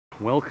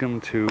Welcome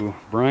to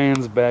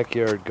Brian's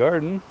Backyard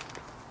Garden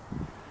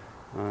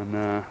on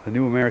the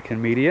New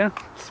American Media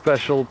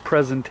special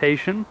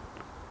presentation.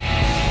 Hey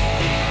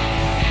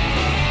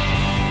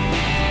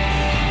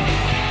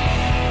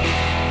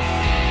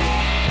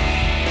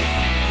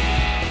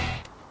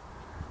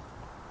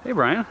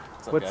Brian,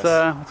 what's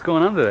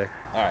going on today?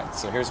 Alright,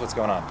 so here's what's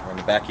going on. We're in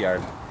the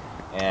backyard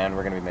and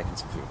we're going to be making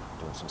some food,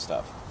 doing some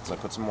stuff. So I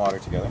put some water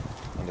together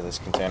into this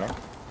container. I'm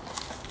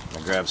going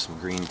to grab some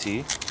green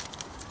tea.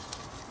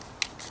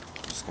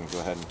 I'm just going to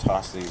go ahead and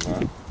toss these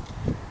in.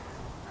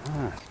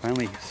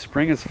 Finally,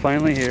 spring is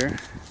finally here.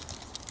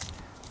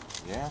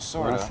 Yeah,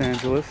 sort of. Los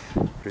Angeles.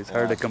 It's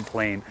hard to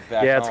complain.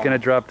 Back yeah, it's home. going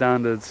to drop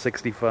down to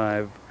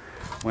 65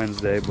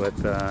 Wednesday, but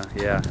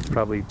yeah, it's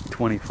probably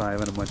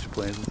 25 in a bunch of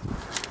places.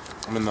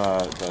 I'm in the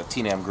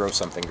TNAM Grow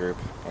Something group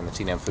and the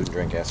TNAM Food and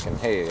Drink asking,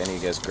 hey, any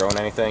of you guys growing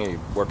anything? Are you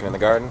working in the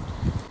garden?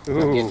 I'm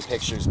getting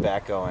pictures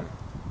back going,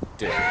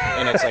 dude.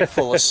 And it's like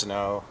full of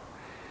snow.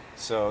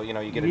 So, you know,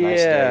 you get a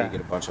nice day, you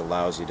get a bunch of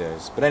lousy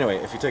days. But anyway,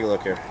 if you take a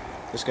look here,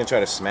 I'm just going to try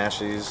to smash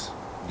these,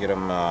 get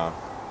them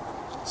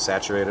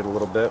saturated a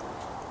little bit.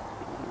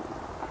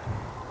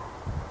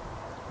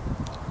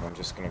 I'm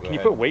just going to go Can you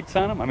ahead. put weights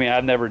on them? I mean,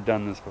 I've never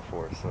done this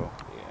before, so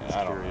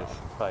Yeah, I don't curious. know.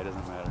 Probably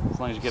doesn't matter. As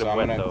long as you get So it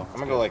wet, I'm though.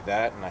 gonna go like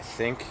that, and I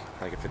think,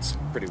 like, if it's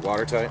pretty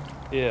watertight,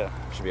 Yeah.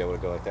 I should be able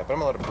to go like that. But I'm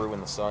gonna let it brew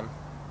in the sun.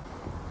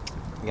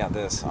 You got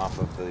this off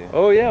of the.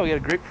 Oh yeah, we got a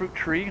grapefruit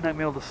tree. Not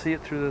be able to see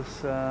it through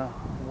this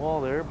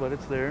wall there, but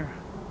it's there.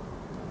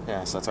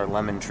 Yeah, so that's our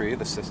lemon tree,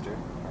 the sister.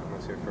 That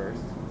was here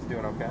first. It's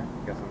doing okay.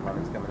 Got some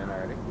lemons coming in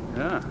already.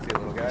 Yeah. See a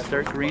little guy.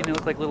 Start green. They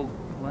look like little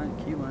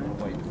key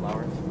lines. White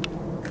flowers.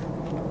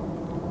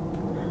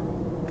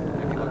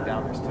 And if you look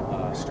down, there's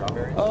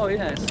strawberries. Oh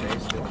yeah. I see.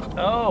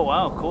 Oh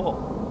wow, cool.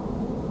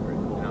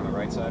 And on the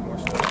right side, more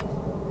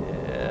strawberries.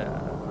 Yeah.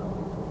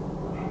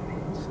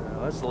 So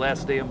that's the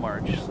last day of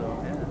March. So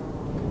yeah.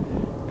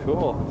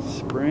 Cool.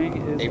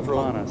 Spring is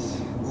upon us.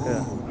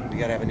 Yeah. We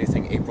gotta have a new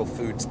thing, April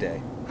Foods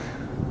Day.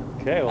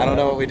 Okay. Well, I don't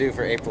know what we do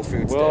for April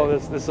Foods Day. Well,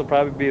 this will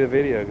probably be the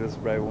video. This is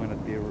probably when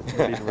it'll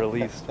be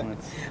released. When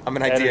it's I'm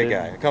an idea edited.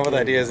 guy. I come with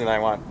ideas and I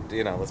want,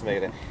 you know, let's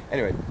make it.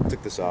 Anyway,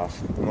 took this off.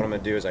 And what I'm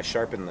going to do is I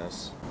sharpen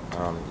this.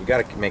 You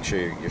got to make sure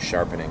you're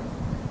sharpening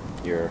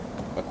your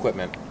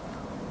equipment.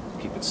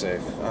 Keep it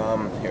safe.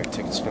 Here,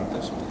 take a spin with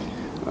this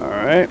one. All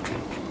right.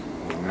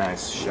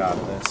 Nice shot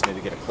of this. Maybe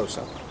get a close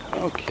up.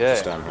 Okay.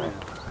 Just done, right?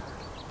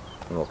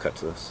 And we'll cut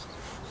to this.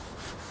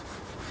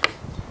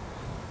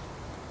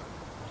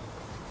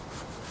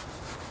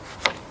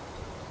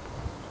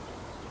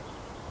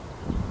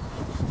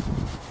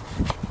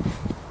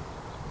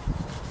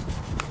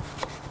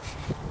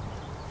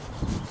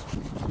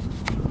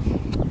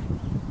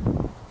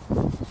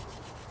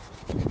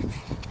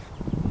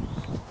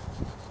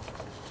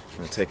 I'm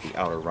going to take the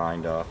outer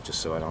rind off just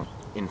so I don't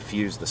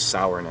infuse the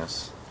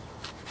sourness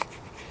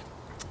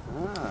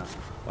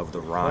of the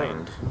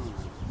rind.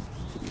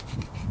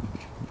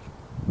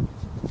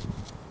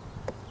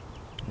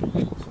 So,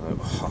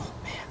 oh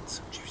man, it's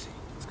so juicy.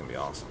 It's going to be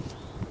awesome.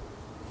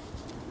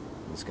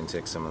 I'm just going to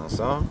take some of this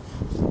off.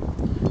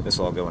 This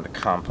will all go into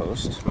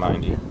compost,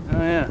 mind you.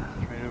 Oh yeah,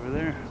 right over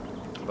there.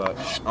 But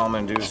all I'm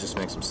going to do is just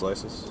make some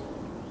slices.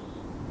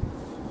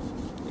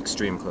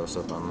 Extreme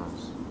close-up on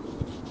this.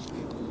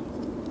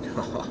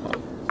 Oh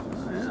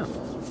yeah.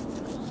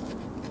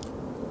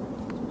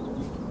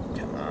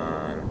 Come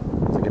on.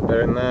 Does it get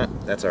better than that?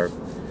 That's our...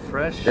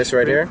 Fresh This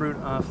right here?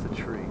 grapefruit off the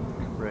tree.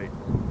 Right.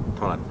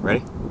 Hold on.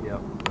 Ready?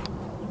 Yep.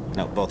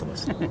 No, both of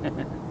us.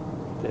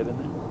 Dead in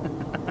there.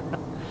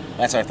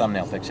 That's our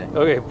thumbnail fixing.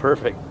 Okay,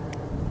 perfect.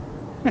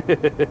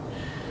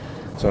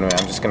 So anyway,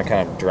 I'm just going to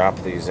kind of drop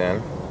these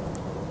in.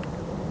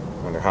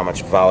 Wonder how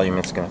much volume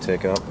it's going to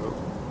take up.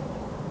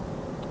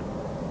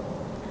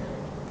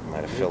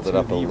 Might have filled it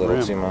up a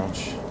little too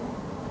much.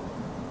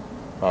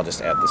 I'll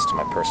just add this to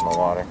my personal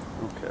water.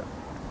 Okay.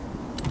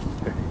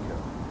 There you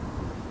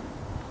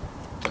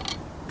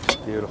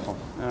go. Beautiful.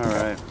 All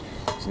right.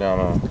 So now I'm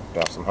going to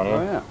drop some honey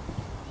Oh in. yeah.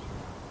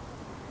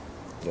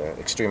 The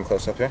extreme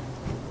close up here.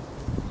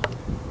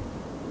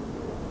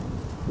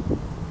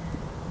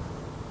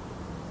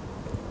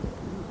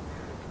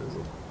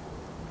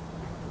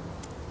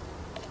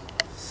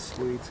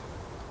 Sweet.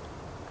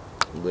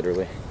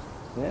 Literally.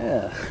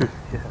 Yeah.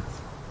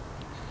 Yes.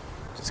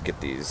 Just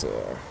get these,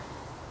 there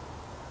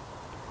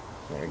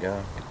we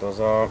go. Get those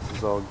off. This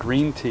is all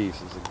green tea.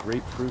 This is a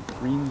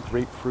green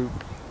grapefruit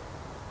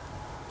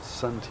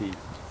sun tea.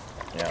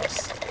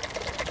 Yes.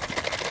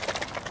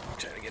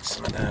 Try to get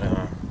some of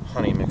that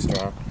honey mixed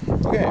around.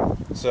 Okay,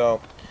 so,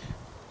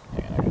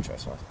 hang on, I gotta try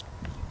some.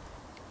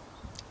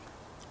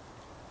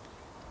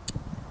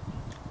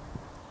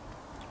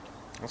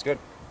 That's good.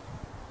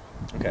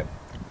 Okay,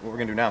 what we're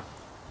gonna do now?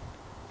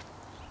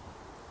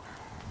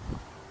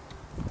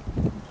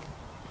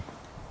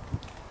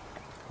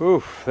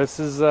 Oof, this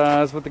is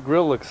that's what the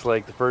grill looks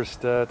like the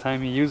first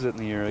time you use it in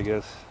the year, I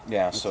guess.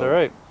 Yeah, That's so all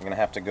right. I'm gonna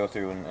have to go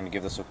through and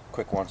give this a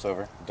quick once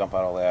over, dump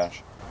out all the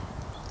ash.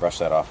 brush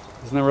that off.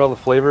 Isn't that where all the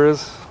flavor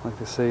is? Like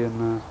they say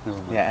in... never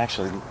mind. Yeah,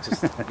 actually,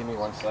 just give me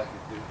 1 second.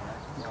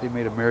 They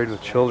made a Married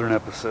with Children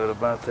episode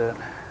about that.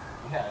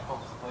 Yeah, I hope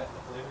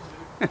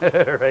the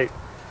flavor. Right.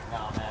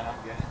 No, man, I'm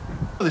good.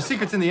 The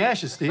secret's in the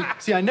ashes, Steve.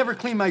 See, I never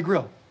clean my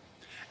grill.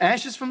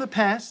 Ashes from the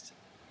past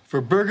for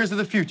burgers of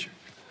the future.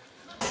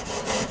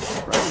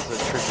 Brian's a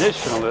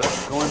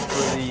traditionalist, going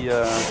for the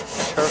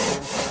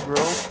charcoal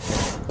grill.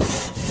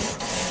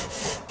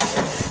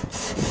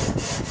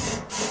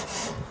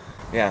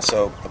 Yeah,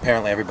 so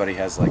apparently everybody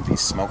has like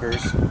these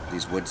smokers,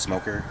 these wood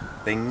smoker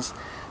things,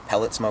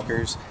 pellet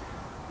smokers,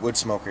 wood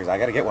smokers. I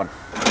gotta get one.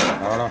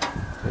 I don't know.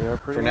 They are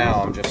pretty For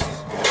now, I'm just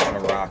gonna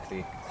rock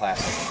the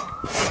classic.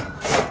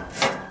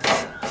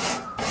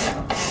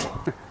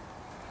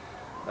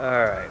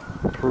 Alright,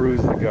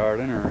 peruse the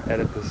garden or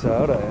edit this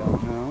out, I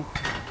don't know.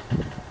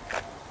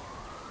 But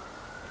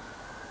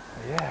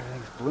yeah,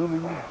 everything's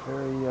blooming.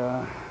 Very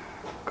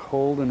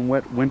cold and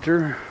wet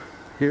winter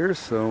here,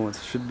 so it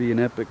should be an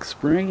epic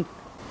spring.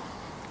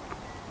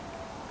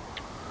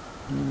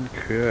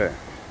 Okay.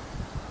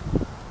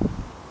 Oh,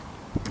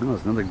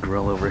 there's another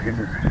grill over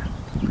here.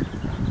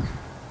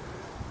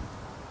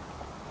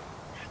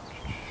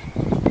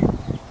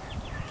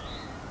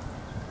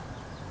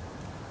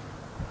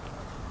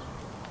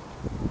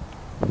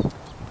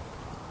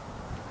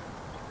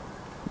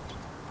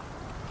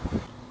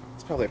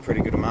 It's probably a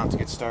pretty good amount to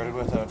get started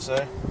with, I would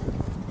say.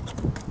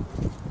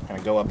 Kind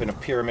of go up in a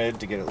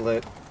pyramid to get it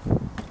lit.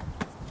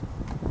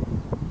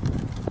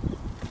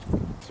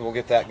 So we'll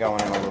get that going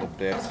in a little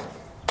bit.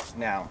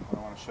 Now, what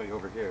I want to show you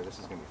over here, this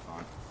is going to be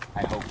fun.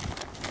 I hope.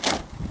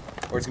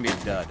 Or it's going to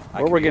be a dud.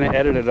 Or we're going to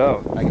edit it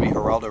out. I can be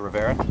Geraldo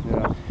Rivera.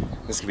 Yeah.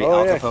 This could be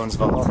Al yeah. Capone's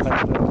vault.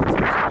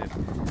 I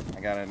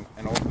got an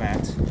old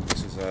mat.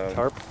 This is a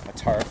Tarp? A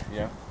tarp,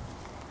 yeah.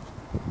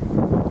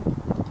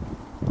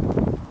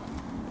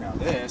 Now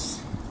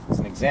this is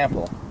an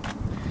example.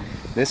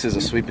 This is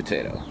a sweet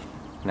potato.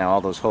 Now all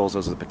those holes,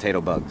 those are the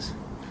potato bugs.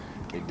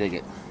 They dig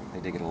it. They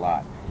dig it a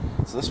lot.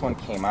 So this one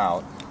came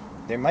out.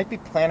 They might be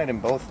planted in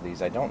both of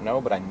these. I don't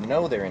know, but I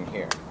know they're in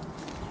here.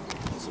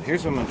 So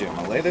here's what I'm going to do. I'm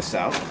going to lay this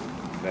out.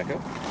 Back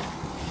up.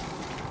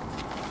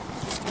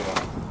 Just go.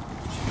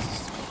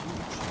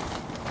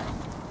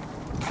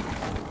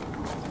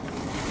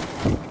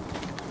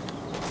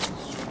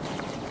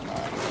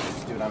 Alright,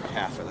 let's do it on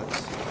half of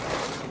this.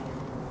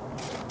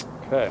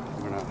 Okay,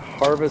 we're going to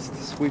harvest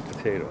the sweet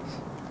potatoes.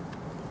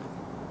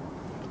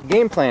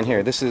 Game plan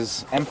here. This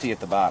is empty at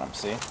the bottom,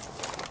 see?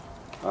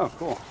 Oh,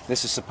 cool.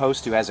 This is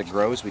supposed to, as it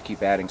grows, we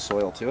keep adding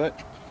soil to it.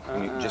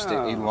 And you just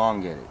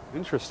elongate it.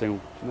 Interesting.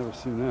 Never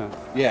seen that.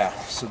 Yeah,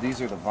 so these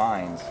are the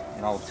vines,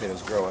 and all the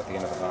potatoes grow at the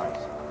end of the vines.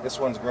 This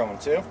one's growing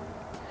too.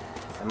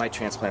 I might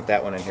transplant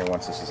that one in here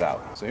once this is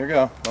out. So here we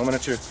go, moment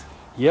of truth.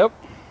 Yep.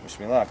 Wish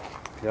me luck.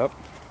 Yep.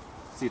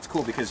 See, it's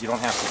cool because you don't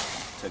have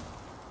to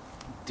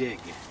dig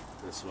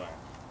this way.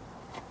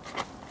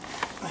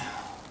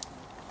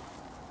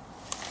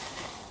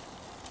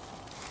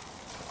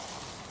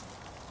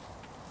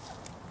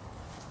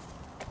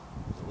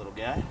 The little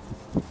guy.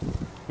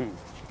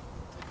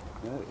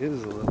 That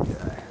is a little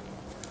guy.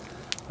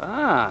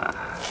 Ah,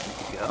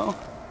 there you go.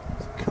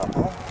 There's a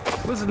couple.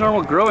 What's the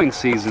normal growing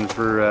season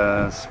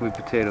for sweet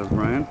potatoes,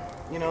 Brian?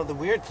 You know, the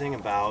weird thing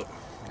about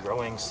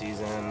growing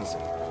seasons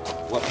and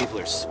what people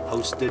are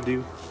supposed to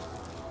do,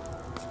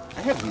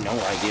 I have no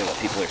idea what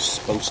people are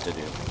supposed to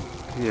do.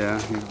 Yeah,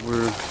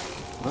 we're...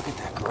 Look at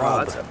that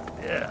grub.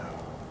 Yeah.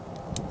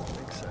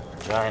 Big sucker.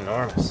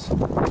 Ginormous.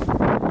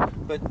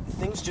 But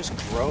things just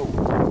grow.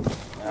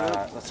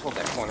 Let's hold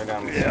that corner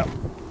down. Yeah.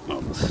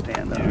 I'll just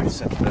stand Yeah, up.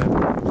 set that.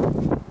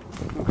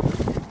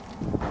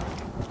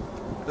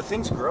 The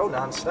things grow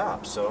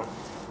non-stop, so...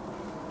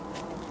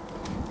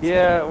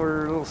 Yeah,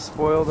 we're a little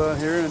spoiled out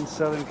here in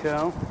Southern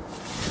Cal.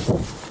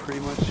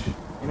 Pretty much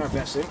in our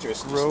best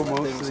interest, grow just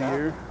let most of things the out.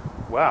 year.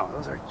 Wow,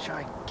 those are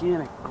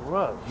gigantic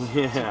grubs.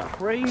 Yeah. It's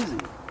crazy.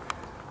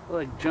 They're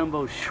like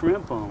jumbo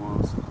shrimp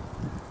almost.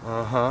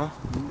 Uh-huh.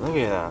 Look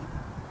at that.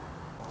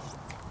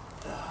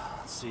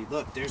 Let's see,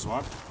 look, there's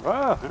one.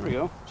 Ah, there we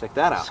go. Check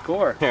that out.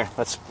 Score. Here,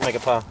 let's make a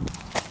pop.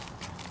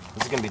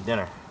 This is gonna be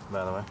dinner,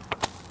 by the way.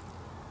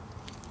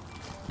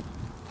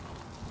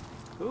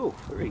 Ooh,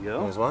 there you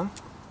go. There's one.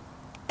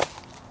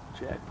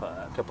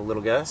 Jackpot. A couple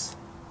little guys.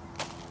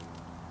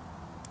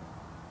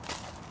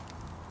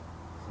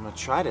 I'm gonna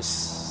try to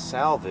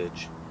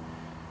salvage.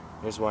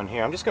 There's one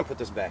here. I'm just gonna put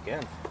this back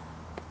in.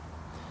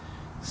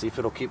 See if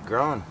it'll keep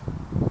growing.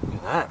 Look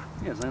at that.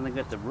 Yeah, as long as I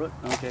got the root.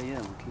 Okay, yeah,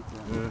 we'll keep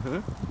that.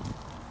 Mm-hmm.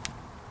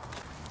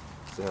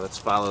 So let's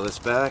follow this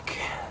back.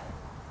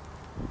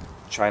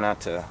 Try not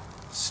to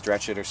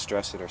stretch it or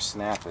stress it or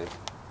snap it.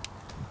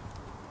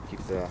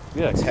 Keep the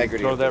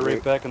integrity throw of the that right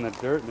root. back in the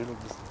dirt and it'll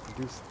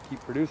just keep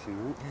producing,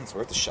 right? Yeah, it's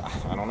worth a shot.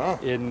 I don't know.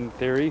 In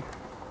theory.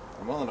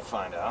 I'm willing to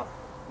find out.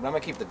 But I'm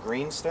gonna keep the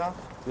green stuff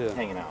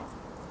hanging out.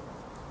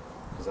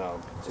 Because I'll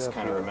just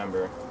kind of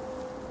remember.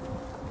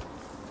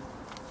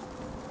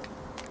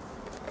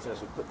 So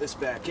as we put this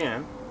back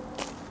in,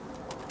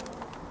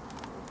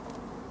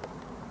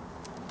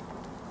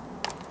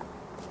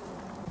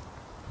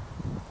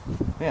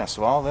 Yeah,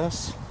 so all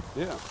this,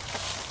 Yeah.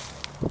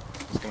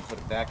 just gonna put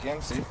it back in,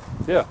 see?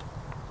 Yeah.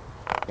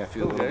 Got a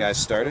few little guys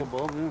started.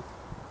 Little bulb, yeah.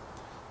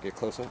 Get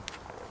close up.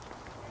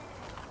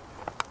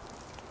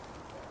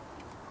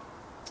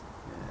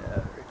 Yeah,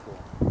 very cool.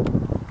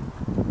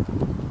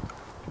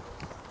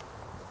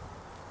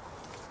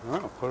 All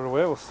right, I'll put it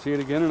away. We'll see it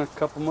again in a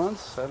couple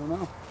months. I don't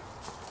know.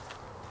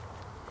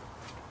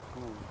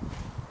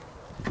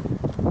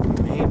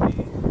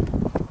 Maybe.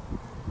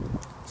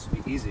 This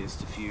would be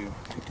easiest if you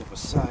picked up a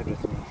side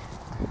with me.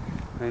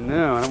 I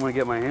know. I don't want to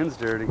get my hands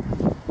dirty.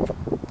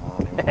 Oh,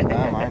 you want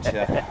them, aren't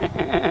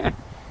you?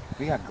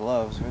 We got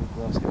gloves. Where are the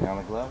gloves? Get me on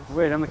the gloves.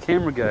 Wait, I'm the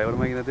camera guy. What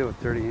am I going to do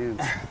with dirty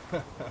hands?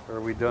 Or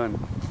are we done?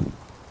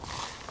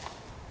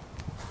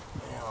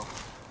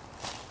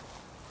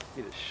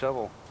 Need a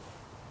shovel.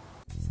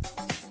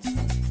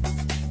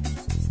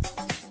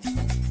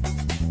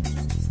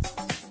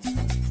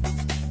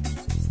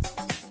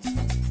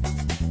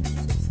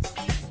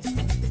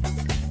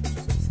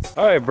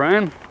 All right,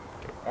 Brian.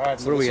 All right,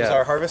 so What do this we is have?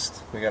 our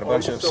harvest. We got a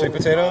bunch of sweet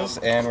potatoes,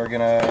 and we're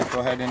gonna go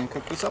ahead and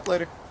cook this up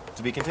later.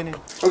 To be continued.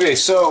 Okay,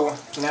 so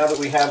now that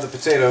we have the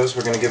potatoes,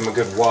 we're gonna give them a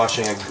good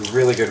washing, a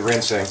really good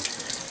rinsing.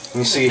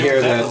 You see here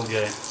that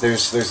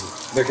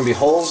there can be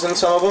holes in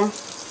some of them,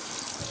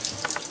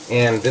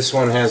 and this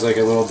one has like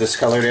a little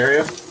discolored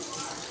area.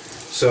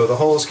 So the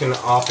holes can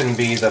often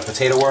be the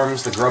potato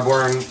worms, the grub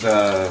worm,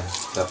 the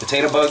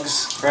potato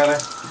bugs, rather.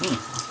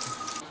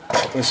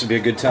 This would be a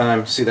good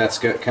time. See, that's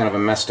got kind of a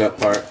messed up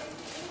part.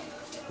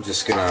 I'm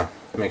just gonna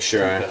make sure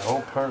That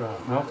whole part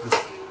out. Nope.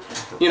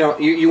 You know,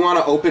 you want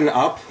to open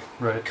up,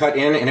 Right. cut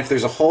in, and if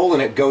there's a hole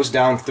and it goes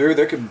down through,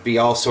 there could be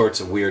all sorts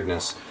of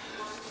weirdness.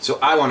 So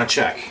I want to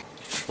check.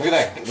 Look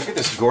at that! Look at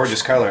this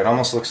gorgeous color. It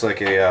almost looks like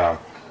a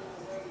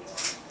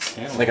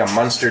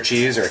Munster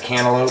cheese or a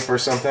cantaloupe or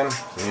something.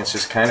 I mean, it's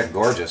just kind of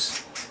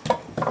gorgeous.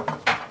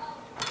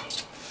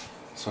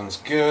 This one's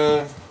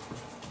good.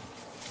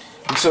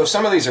 And so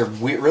some of these are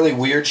really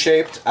weird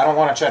shaped. I don't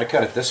want to try to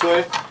cut it this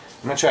way.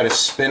 I'm going to try to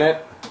spin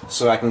it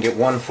so I can get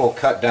one full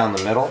cut down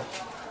the middle.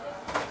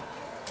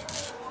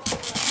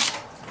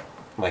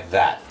 Like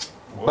that.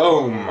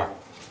 Whoa. Boom!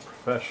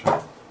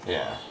 Professional.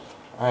 Yeah,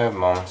 I have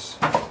moments.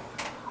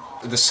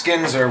 The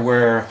skins are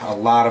where a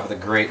lot of the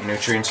great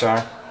nutrients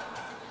are.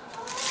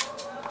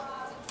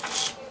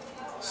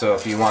 So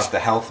if you want the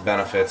health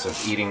benefits of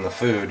eating the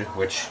food,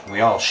 which we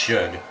all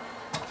should,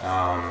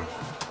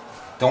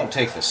 don't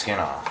take the skin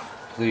off.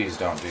 Please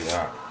don't do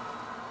that.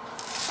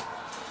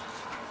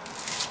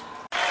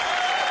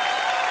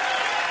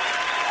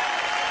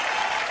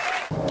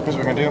 Here's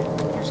what we're gonna do.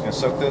 We're just gonna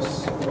soak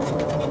this.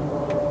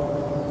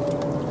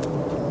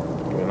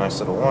 Give it a nice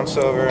little once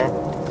over.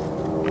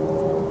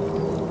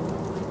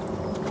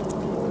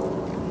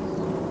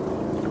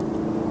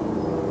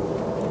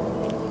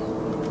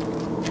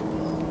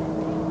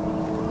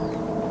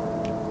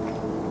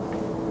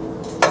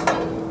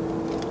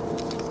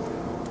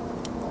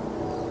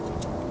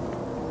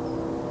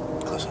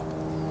 Close up.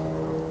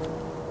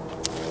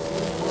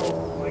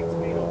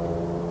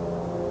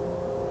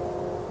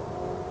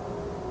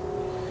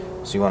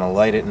 So you want to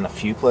light it in a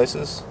few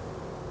places.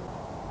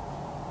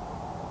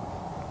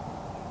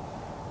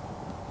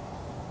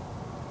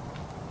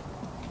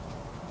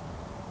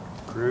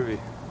 Groovy.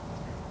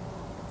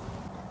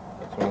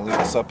 I'm going to leave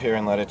this up here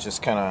and let it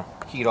just kind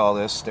of heat all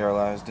this,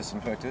 sterilize,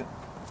 disinfect it.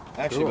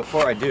 Actually, Cool.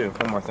 before I do,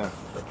 one more thing.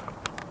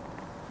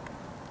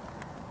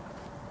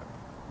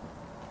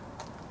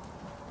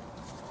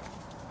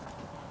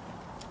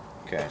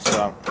 Okay,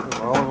 so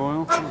Olive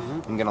oil.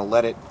 I'm going to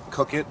let it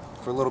cook it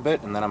for a little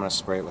bit, and then I'm going to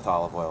spray it with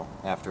olive oil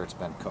after it's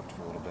been cooked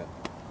for a little bit.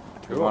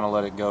 Cool. You want to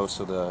let it go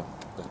so the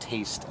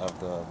taste of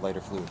the lighter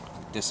fluid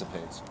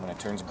dissipates. When it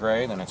turns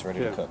gray, then it's ready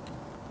to cook.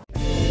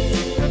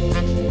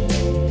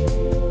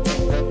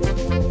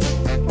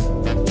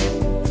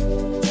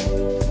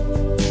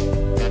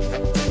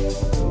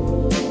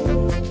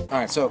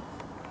 Alright, so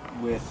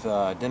with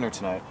dinner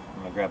tonight,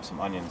 I'm going to grab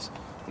some onions.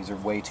 These are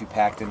way too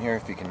packed in here,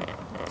 if you can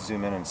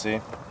zoom in and see.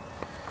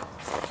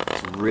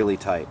 It's really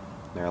tight.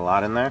 There are a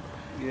lot in there.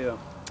 Yeah.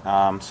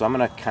 So I'm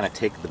going to kind of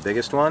take the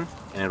biggest one,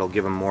 and it'll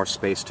give them more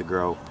space to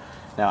grow.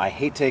 Now, I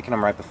hate taking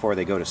them right before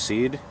they go to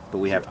seed, but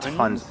we have tons.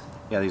 Onions?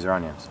 Yeah, these are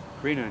onions.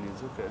 Green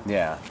onions, okay.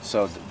 Yeah,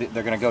 so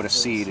they're going to go to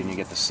seed, and you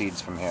get the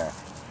seeds from here.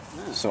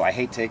 So I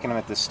hate taking them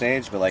at this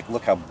stage, but like,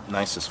 look how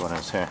nice this one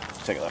is. Here,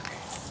 take a look.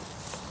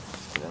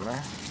 Get in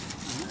there.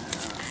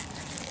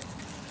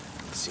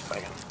 Let's see if I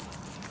can.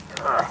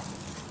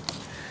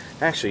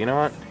 Actually, you know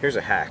what? Here's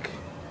a hack.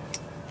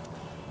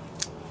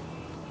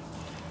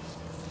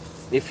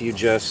 If you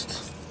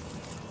just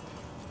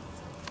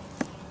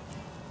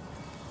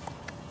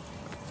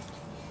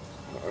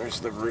where's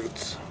the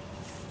roots?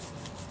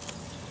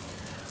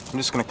 I'm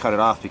just going to cut it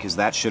off because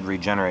that should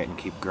regenerate and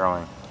keep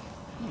growing.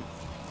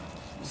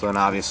 So then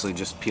obviously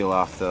just peel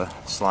off the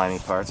slimy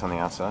parts on the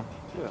outside.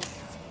 Yeah.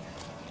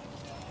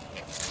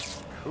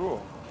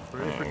 Cool.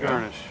 Ready There for you go.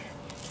 garnish.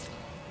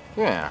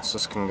 Yeah, so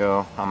this can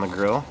go on the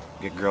grill,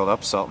 get grilled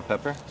up, salt and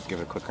pepper, give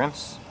it a quick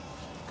rinse.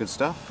 Good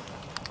stuff.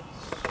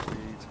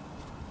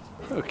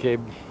 Sweet. Okay,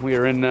 we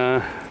are in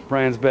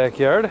Brian's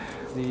backyard.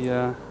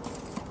 The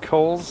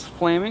coals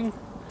flaming,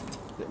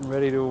 getting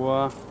ready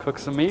to cook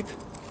some meat.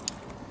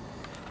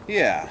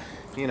 Yeah,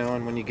 you know,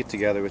 and when you get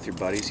together with your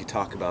buddies, you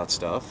talk about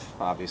stuff,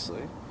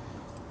 obviously.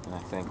 And I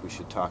think we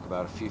should talk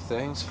about a few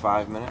things.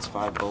 5 minutes,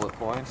 5 bullet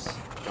points.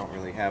 Don't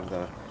really have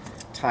the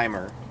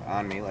timer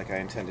on me like I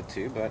intended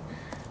to, but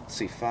let's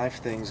see, 5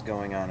 things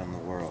going on in the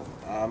world.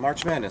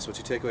 March Madness.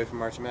 What's your takeaway from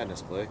March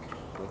Madness, Blake?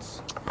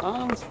 It's been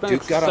an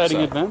Duke got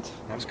exciting upset. event.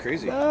 That was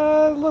crazy.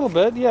 A little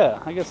bit,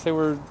 yeah. I guess they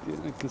were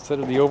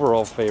considered the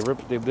overall favorite,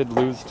 but they did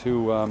lose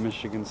to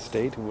Michigan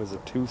State, who was a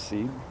 2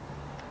 seed.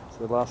 So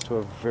they lost to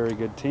a very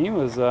good team.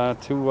 It was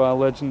 2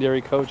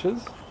 legendary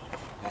coaches.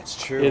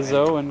 That's true.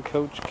 Izzo and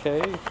Coach K.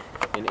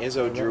 And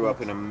Izzo drew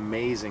up an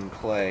amazing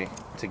play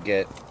to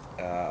get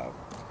that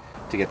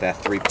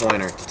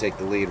 3-pointer to take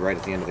the lead right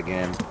at the end of the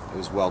game. It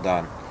was well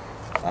done.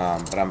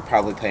 But I'm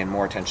probably paying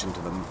more attention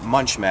to the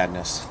Munch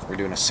Madness. We're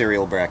doing a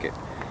cereal bracket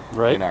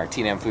in our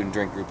TNAM Food and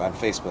Drink group on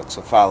Facebook,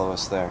 so follow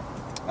us there.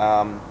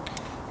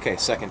 Okay,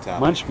 second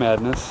topic. Munch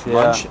Madness, yeah.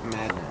 Munch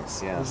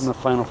Madness, yes. Who's in the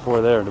Final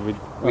Four there?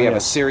 We have a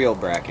cereal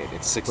bracket.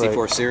 It's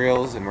 64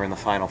 cereals, and we're in the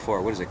Final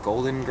Four. What is it?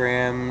 Golden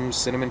Graham,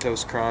 Cinnamon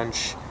Toast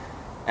Crunch.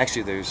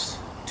 Actually, there's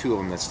 2 of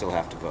them that still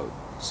have to vote,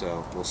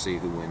 so we'll see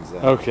who wins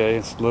that. Okay,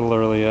 it's a little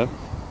early yet.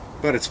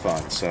 But it's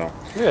fun, so.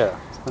 Yeah,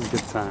 it's been a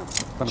good time.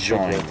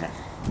 Join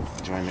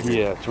the group.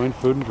 Yeah, join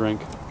Food and Drink.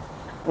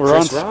 We're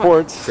on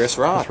sports. Chris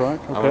Rock.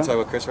 Okay. I want to talk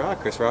about Chris Rock.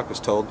 Chris Rock was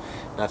told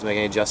not to make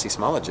any Jussie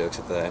Smollett jokes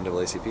at the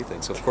NAACP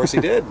thing, so of course he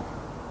did.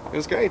 It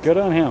was great. Good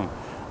on him.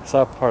 I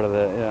saw part of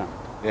that, yeah.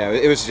 Yeah,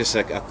 it was just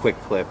a quick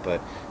clip,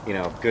 but, you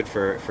know, good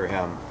for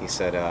him. He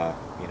said,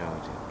 you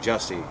know,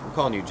 Jussie, I'm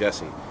calling you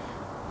Jesse.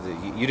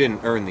 You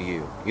didn't earn the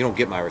U. You don't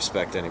get my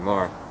respect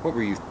anymore. What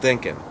were you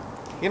thinking?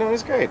 You know, it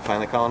was great,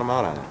 finally calling him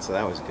out on it, so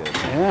that was good.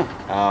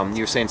 Yeah.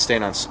 You were saying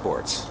staying on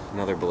sports,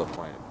 another bullet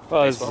point.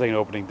 Well, this is like an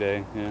opening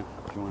day, yeah,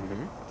 if you wanted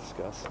to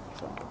discuss.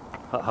 So.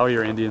 How are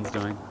your Indians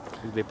doing?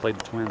 They played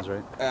the Twins,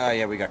 right?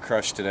 Yeah, we got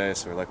crushed today,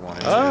 so we're like 1-2.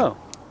 Oh,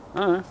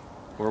 all right.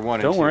 We're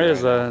 1-2. Don't worry, right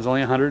there's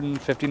only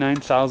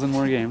 159,000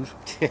 more games.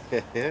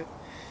 So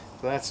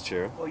that's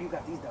true. Oh, you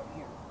got these down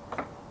here.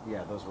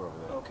 Yeah, those were over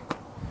there. Okay.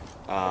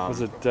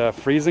 Was it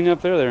freezing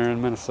up there? They're in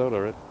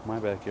Minnesota, right? My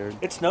backyard.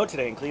 It snowed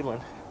today in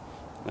Cleveland.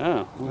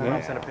 Oh,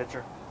 I sent a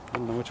picture. I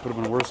don't know which would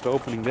have been worse to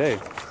opening day.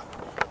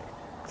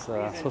 It's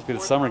supposed to be the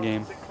summer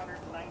game.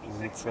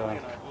 It's,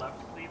 it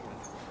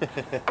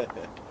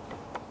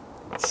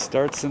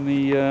starts in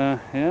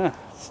the,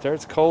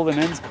 starts cold and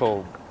ends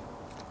cold.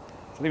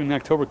 It's not even the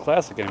October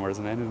Classic anymore. It's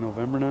the end of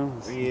November now.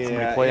 It's many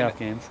playoff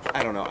games.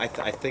 I don't know. I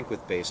think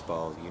with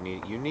baseball, you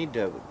need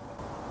to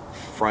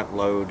front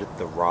load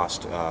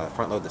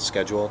the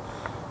schedule,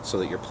 so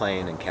that you're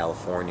playing in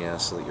California,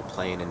 so that you're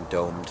playing in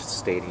domed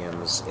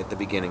stadiums at the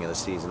beginning of the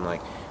season.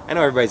 Like, I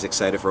know everybody's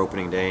excited for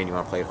opening day and you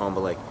want to play at home,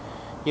 but like,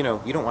 you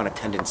know, you don't want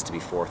attendance to be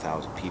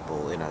 4,000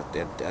 people.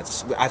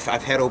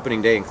 I've had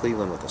opening day in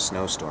Cleveland with a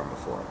snowstorm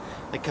before.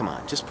 Like, come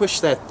on, just push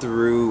that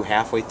through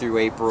halfway through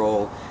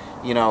April.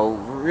 You know,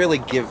 really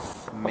give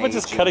May, How about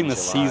just June, cutting the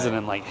July. season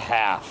in like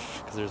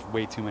half, because there's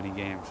way too many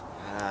games.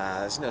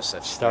 There's no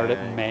such Start thing.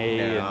 at May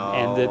No.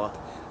 and end it.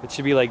 It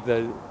should be like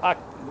the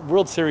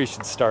World Series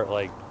should start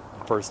like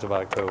 1st of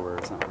October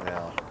or something.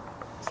 No.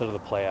 Instead of the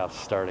playoffs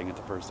starting at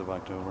the 1st of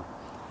October.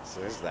 So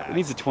there's that. It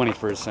needs a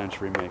 21st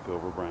century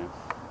makeover, Brian.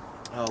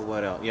 Oh,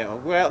 what else? Yeah,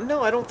 well,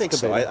 no, I don't think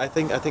so. I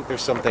think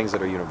there's some things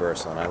that are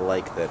universal, and I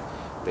like that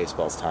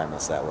baseball's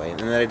timeless that way, and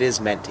that it is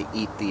meant to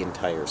eat the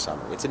entire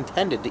summer. It's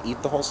intended to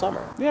eat the whole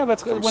summer. Yeah,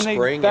 that's From when they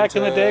spring back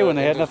in the day when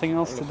they had into- nothing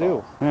else to into do.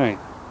 fall. All right.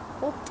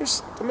 Well,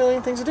 there's a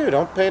million things to do.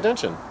 Don't pay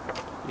attention.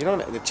 You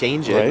don't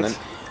change it, and Right.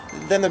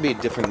 then there'll be a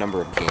different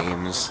number of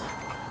games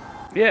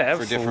Yeah,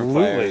 for absolutely. different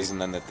players,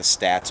 and then the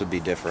stats would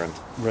be different.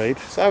 Right.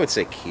 So I would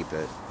say keep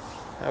it.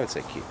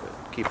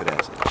 Keep it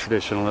as is.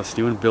 Traditionalist.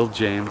 You and Bill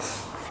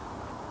James.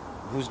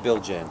 Who's Bill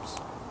James?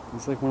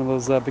 He's like one of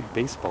those big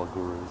baseball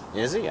gurus.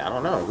 Is he? I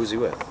don't know. Who's he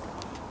with?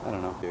 I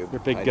don't know. Dude,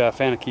 You're a big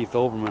fan of Keith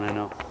Olbermann, I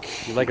know.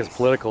 You like his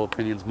political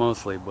opinions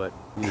mostly, but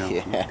you know,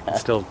 you can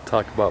still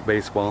talk about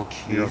baseball.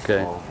 You're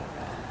okay.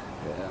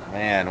 Yeah.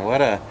 Man, what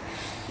a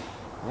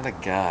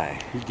guy.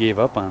 He gave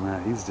up on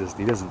that.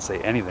 He doesn't say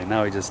anything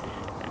now. He just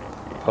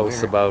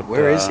posts about.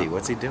 Where is he?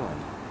 What's he doing?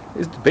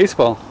 He's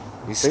baseball.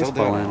 He's still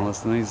baseball doing it.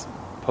 analyst, and he's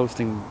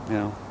posting,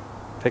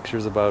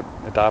 pictures about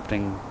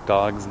adopting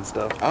dogs and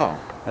stuff. Oh,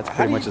 That's how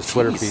pretty do much you- his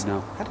Twitter geez, feed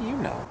now. How do you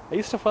know? I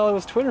used to follow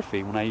his Twitter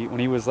feed when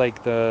he was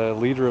like the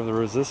leader of the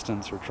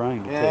resistance or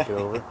trying to take it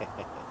over.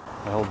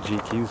 The whole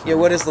GQ thing. Yeah,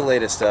 what is the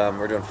latest?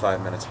 We're doing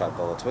 5 minutes, 5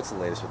 bullets. What's the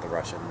latest with the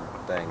Russian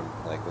thing,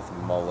 like with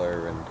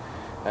Mueller? And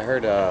I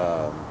heard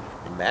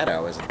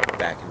Maddow isn't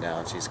backing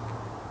down. She's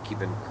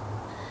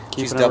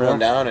she's it doubling around?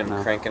 down and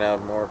No. cranking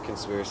out more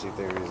conspiracy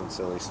theories and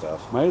silly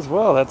stuff. Might as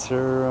well. That's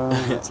her.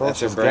 That's all That's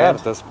her she's brand? got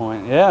at this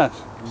point. Yeah.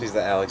 She's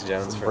the Alex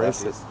Jones for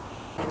Embrace it.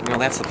 lefties. You know,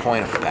 that's the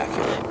point of the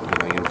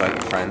backyard. You invite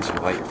your friends, you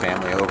invite your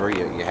family over,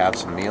 you have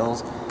some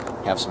meals.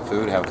 have some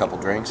food, have a couple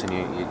drinks, and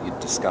you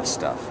discuss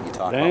stuff. You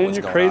talk about Then what's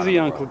your going crazy on in the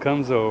uncle world.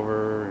 comes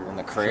over. And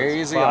the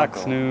crazy Fox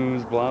uncle.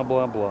 News, blah,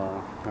 blah,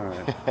 blah. All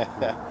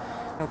right.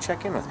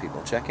 Check in with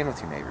people. Check in with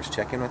your neighbors.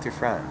 Check in with your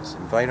friends.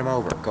 Invite them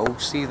over. Go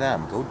see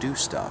them. Go do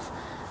stuff.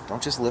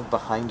 Don't just live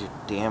behind your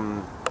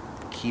damn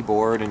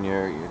keyboard and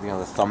your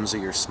the thumbs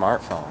of your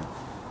smartphone.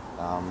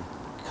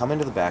 Come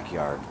into the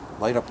backyard.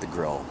 Light up the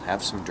grill.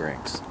 Have some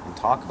drinks. And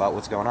talk about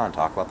what's going on.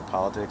 Talk about the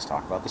politics.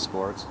 Talk about the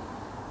sports.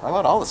 Talk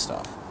about all the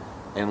stuff.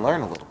 And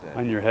learn a little bit.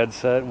 On your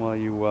headset while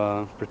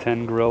you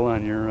pretend grill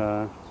on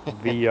your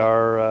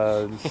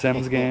VR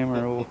Sims game,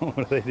 or what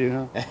do they do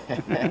now?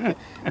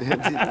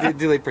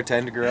 do they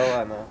pretend to grill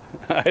on the?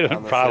 I don't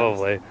on the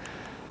probably.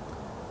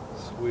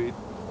 Sweet.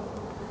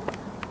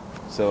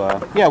 So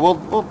yeah, we'll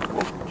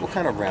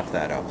kind of wrap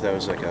that up. That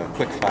was like a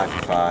quick 5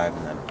 for 5,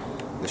 and then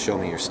the Show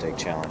Me Your Steak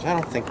challenge. I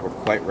don't think we're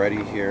quite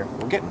ready here.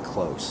 We're getting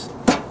close.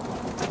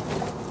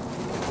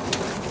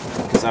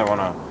 Because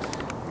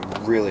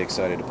I'm really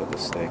excited to put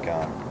this steak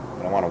on,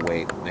 but I want to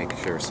wait, make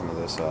sure some of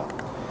this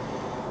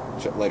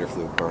lighter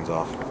fluid burns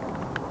off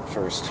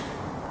first.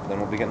 Then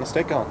we'll be getting the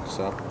steak on.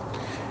 So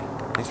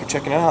thanks for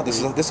checking it out.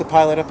 This is a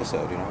pilot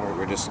episode.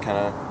 We're just kind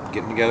of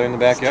getting together in the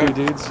backyard. Two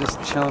dudes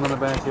just chilling in the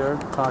backyard,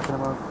 talking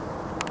about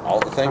All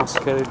the things.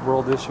 complicated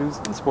world issues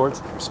and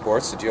sports. From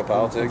sports to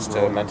geopolitics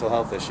to mental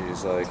health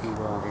issues, like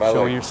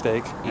Showing your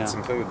steak. eat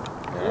some food.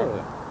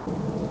 Yeah.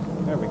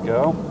 There we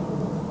go.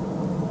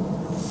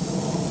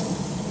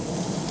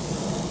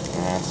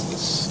 That's the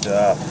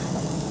stuff.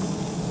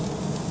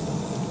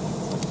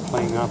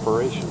 Playing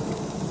operation.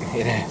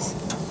 It is.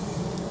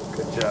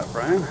 Good job,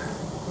 Brian.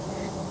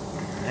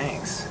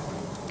 Thanks.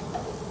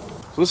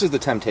 So this is the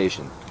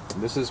temptation.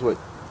 This is what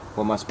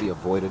must be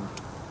avoided.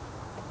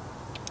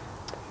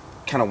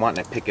 Kind of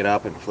wanting to pick it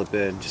up and flip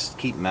it and just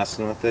keep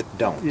messing with it.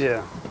 Don't.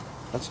 Yeah.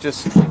 Let's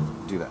just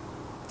do that.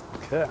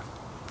 Okay.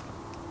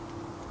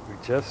 We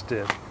just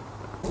did.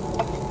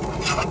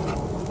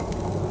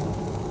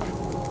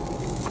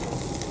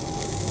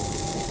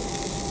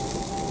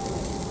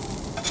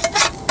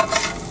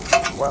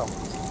 Wow.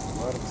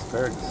 A lot of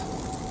asparagus.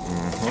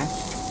 Mm-hmm.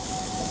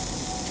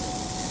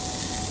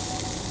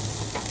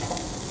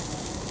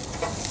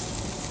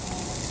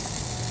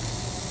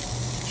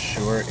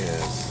 Sure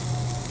is.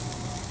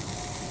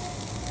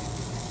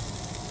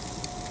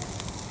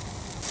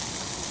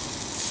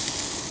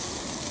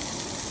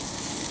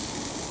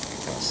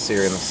 Kind of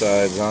searing the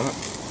sides on it.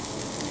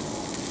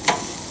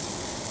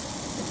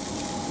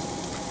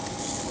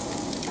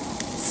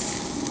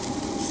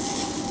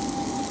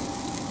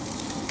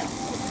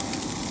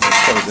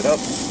 Close it up.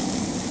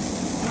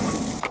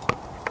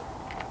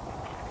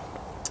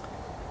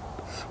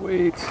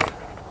 Sweet.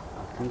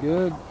 Looking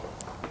good.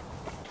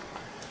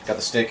 Got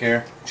the steak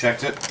here.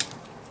 Checked it.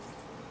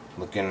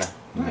 Looking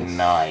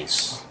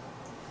nice.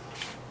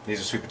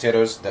 These are sweet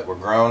potatoes that were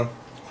grown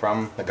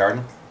from the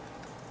garden.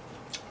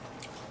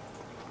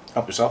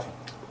 Help yourself.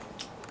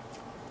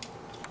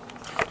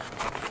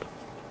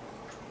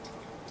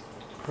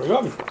 Very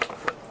good.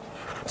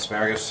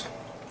 Asparagus,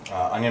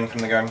 onion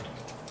from the garden.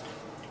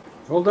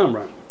 Well done,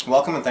 Brian.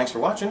 Welcome and thanks for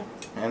watching.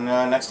 And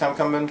next time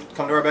come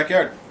to our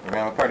backyard. We're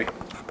gonna have a party.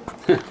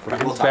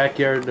 Brian's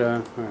backyard.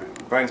 All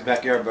right. Brian's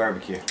backyard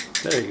barbecue.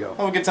 There you go.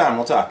 Have a good time.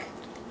 We'll talk.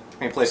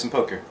 Maybe play some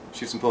poker,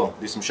 shoot some pool,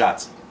 do some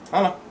shots.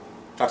 I don't know.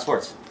 Talk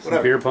sports. Some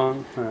Whatever. beer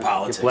pong. All right.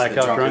 Politics. Get blackout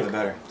The drunker drunk. the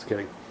better. Just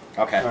kidding.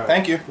 Okay. All right.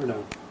 Thank you. We're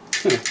done.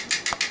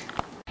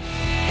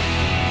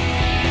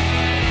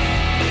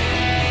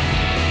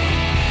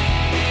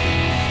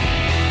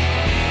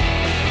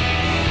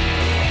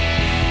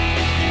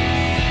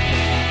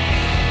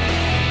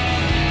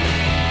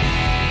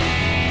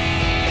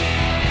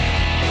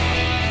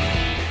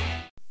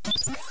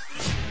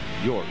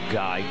 Your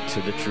guide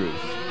to the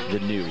truth.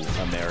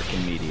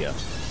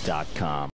 TheNewAmericanMedia.com.